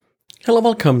Hello,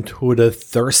 welcome to the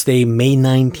Thursday, May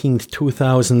 19th,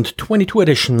 2022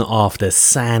 edition of the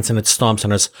SANS and its Storm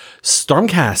Center's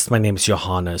StormCast. My name is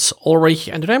Johannes Ulrich,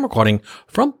 and today I'm recording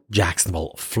from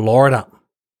Jacksonville, Florida.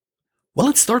 Well,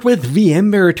 let's start with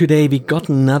VMware today. We got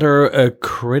another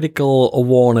critical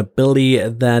vulnerability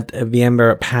that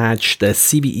VMware patched, the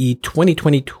CVE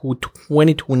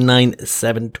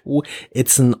 2022-22972.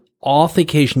 It's an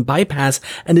authentication bypass,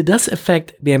 and it does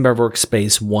affect VMware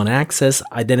Workspace ONE Access,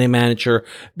 Identity Manager,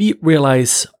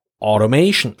 vRealize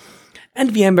Automation. And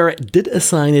VMware did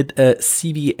assign it a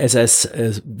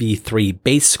CVSS v3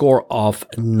 base score of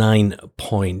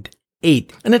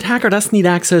 9.8. An attacker does need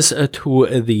access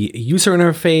to the user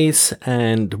interface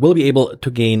and will be able to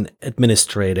gain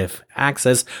administrative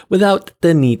access without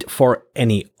the need for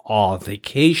any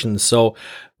authentication. So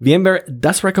VMware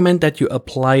does recommend that you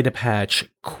apply the patch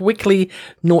quickly.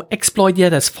 No exploit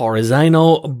yet as far as I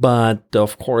know, but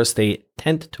of course they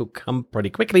tend to come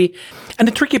pretty quickly. And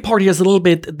the tricky part here is a little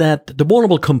bit that the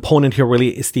vulnerable component here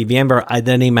really is the VMware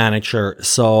Identity Manager.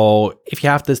 So if you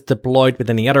have this deployed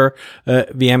with any other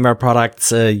VMware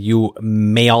products, you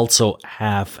may also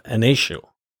have an issue.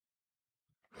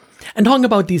 And talking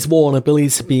about these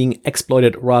vulnerabilities being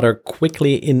exploited rather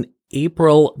quickly, in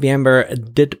April,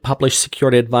 VMware did publish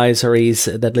security advisories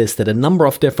that listed a number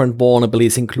of different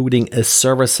vulnerabilities, including a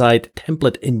server-side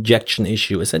template injection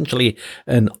issue, essentially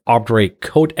an arbitrary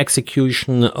code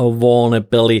execution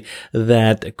vulnerability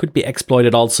that could be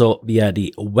exploited also via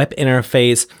the web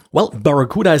interface. Well,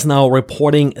 Barracuda is now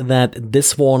reporting that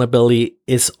this vulnerability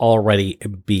is already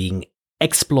being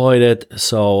exploited,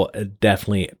 so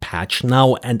definitely patch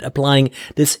now, and applying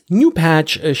this new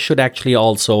patch should actually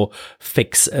also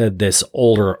fix this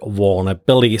older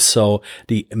vulnerability. So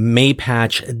the May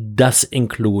patch does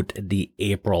include the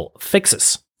April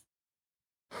fixes.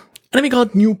 And then we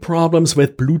got new problems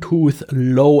with Bluetooth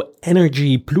Low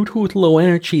Energy. Bluetooth Low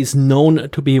Energy is known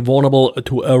to be vulnerable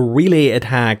to a relay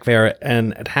attack, where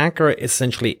an attacker is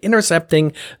essentially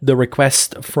intercepting the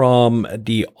request from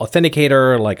the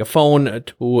authenticator, like a phone,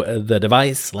 to the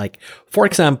device, like for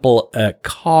example a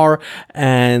car,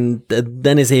 and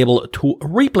then is able to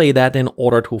replay that in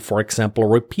order to, for example,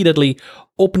 repeatedly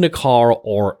open the car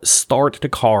or start the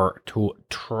car to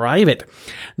drive it.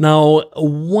 Now,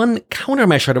 one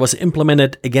countermeasure that was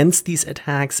implemented against these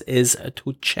attacks is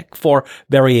to check for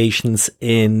variations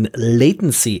in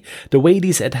latency. The way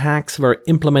these attacks were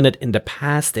implemented in the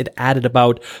past, it added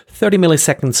about 30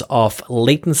 milliseconds of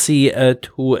latency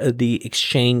to the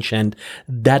exchange, and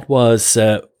that was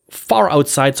far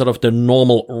outside sort of the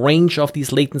normal range of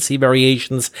these latency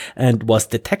variations and was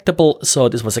detectable. So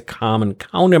this was a common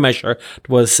countermeasure that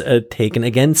was taken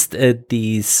against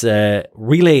these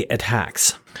relay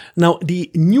attacks. Now,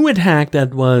 the new attack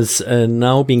that was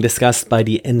now being discussed by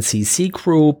the NCC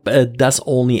group does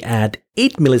only add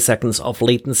 8 milliseconds of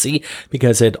latency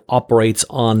because it operates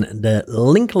on the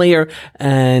link layer,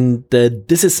 and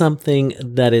this is something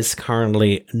that is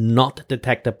currently not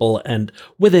detectable and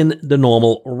within the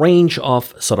normal range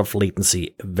of sort of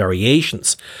latency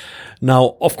variations.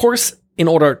 Now, of course, in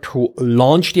order to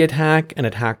launch the attack, an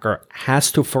attacker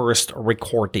has to first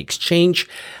record the exchange.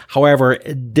 However,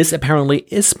 this apparently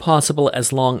is possible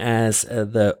as long as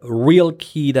the real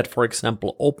key that, for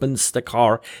example, opens the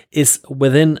car is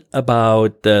within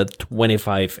about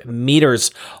 25 meters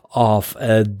of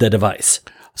the device.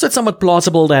 So it's somewhat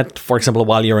plausible that, for example,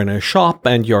 while you're in a shop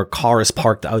and your car is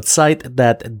parked outside,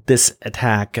 that this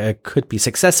attack could be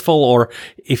successful, or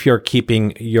if you're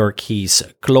keeping your keys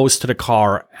close to the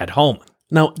car at home.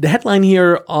 Now, the headline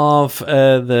here of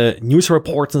the news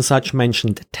reports and such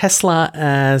mentioned Tesla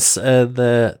as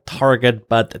the target,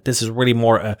 but this is really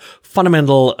more a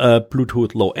fundamental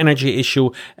Bluetooth Low Energy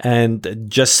issue, and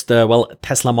just,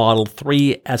 Tesla Model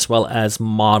 3 as well as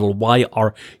Model Y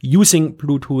are using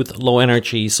Bluetooth Low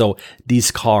Energy, so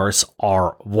these cars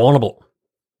are vulnerable.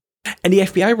 And the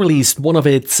FBI released one of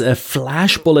its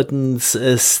flash bulletins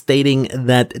stating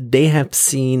that they have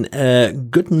seen a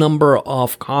good number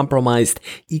of compromised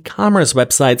e-commerce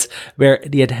websites where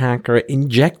the attacker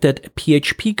injected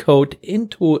PHP code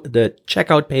into the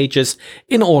checkout pages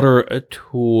in order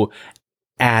to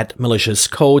add malicious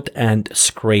code and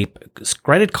scrape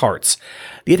credit cards.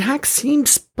 The attack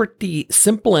seems pretty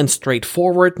simple and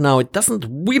straightforward. Now, it doesn't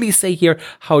really say here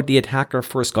how the attacker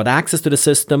first got access to the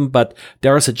system, but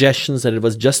there are suggestions that it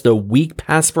was just a weak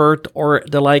password or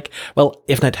the like. Well,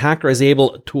 if an attacker is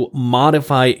able to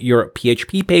modify your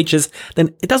PHP pages,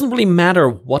 then it doesn't really matter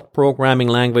what programming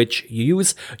language you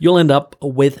use. You'll end up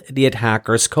with the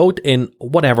attacker's code in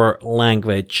whatever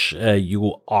language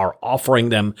you are offering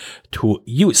them to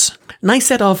use. Nice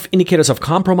set of indicators of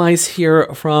compromise here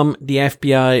from the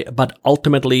FBI, but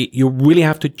ultimately you really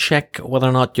have to check whether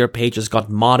or not your pages got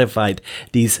modified.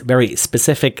 These very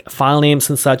specific file names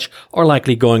and such are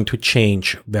likely going to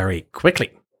change very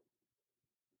quickly.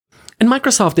 And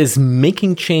Microsoft is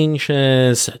making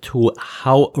changes to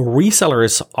how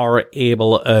resellers are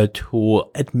able to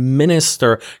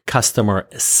administer customer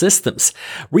systems.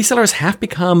 Resellers have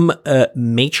become a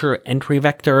major entry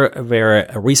vector where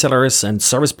resellers and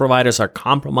service providers are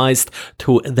compromised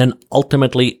to then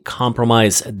ultimately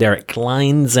compromise their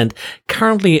clients. And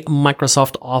currently,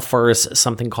 Microsoft offers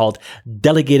something called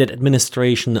delegated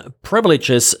administration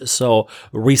privileges. So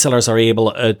resellers are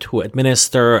able to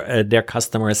administer their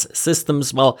customers' systems.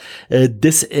 Well,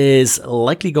 this is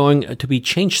likely going to be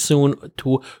changed soon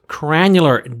to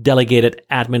granular delegated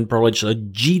admin privilege,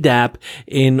 GDAP,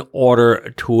 in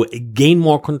order to gain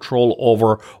more control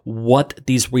over what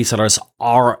these resellers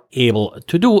are able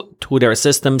to do to their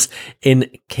systems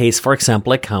in case, for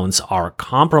example, accounts are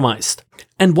compromised.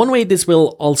 And one way this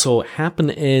will also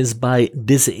happen is by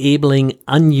disabling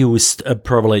unused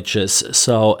privileges.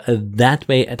 So that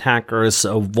way attackers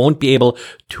won't be able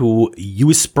to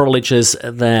use privileges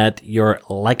that you're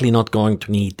likely not going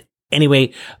to need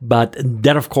anyway. But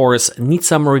that, of course, needs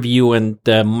some review, and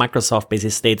Microsoft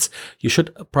basically states you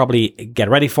should probably get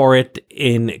ready for it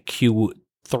in Q3.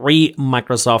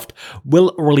 Microsoft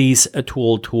will release a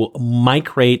tool to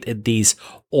migrate these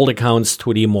old accounts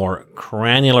to the more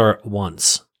granular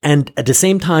ones. And at the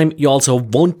same time, you also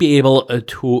won't be able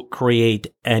to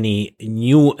create any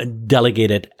new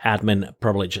delegated admin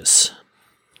privileges.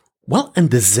 Well,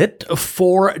 and this is it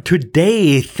for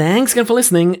today. Thanks again for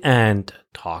listening, and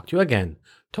talk to you again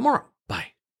tomorrow.